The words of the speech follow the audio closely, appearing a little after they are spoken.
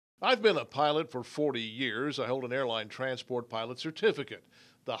I've been a pilot for 40 years. I hold an airline transport pilot certificate,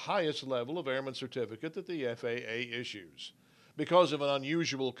 the highest level of airman certificate that the FAA issues. Because of an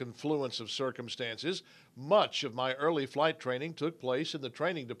unusual confluence of circumstances, much of my early flight training took place in the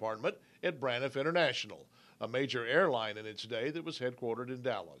training department at Braniff International, a major airline in its day that was headquartered in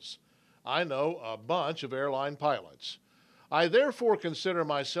Dallas. I know a bunch of airline pilots. I therefore consider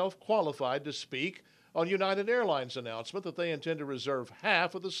myself qualified to speak on United Airlines' announcement that they intend to reserve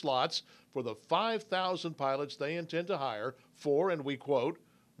half of the slots for the 5,000 pilots they intend to hire for, and we quote,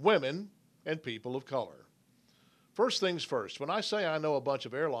 women and people of color. First things first, when I say I know a bunch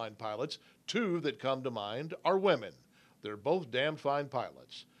of airline pilots, two that come to mind are women. They're both damn fine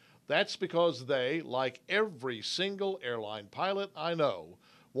pilots. That's because they, like every single airline pilot I know,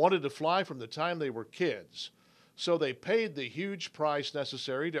 wanted to fly from the time they were kids. So they paid the huge price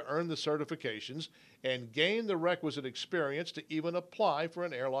necessary to earn the certifications and gain the requisite experience to even apply for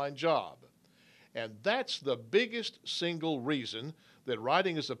an airline job. And that's the biggest single reason that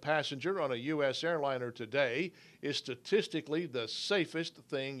riding as a passenger on a U.S. airliner today is statistically the safest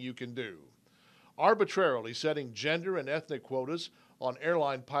thing you can do. Arbitrarily setting gender and ethnic quotas on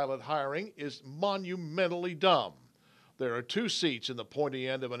airline pilot hiring is monumentally dumb. There are two seats in the pointy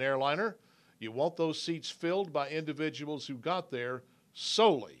end of an airliner. You want those seats filled by individuals who got there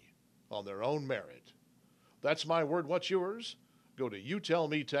solely on their own merit. That's my word. What's yours? Go to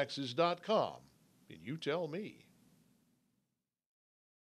youtellmetexas.com and you tell me.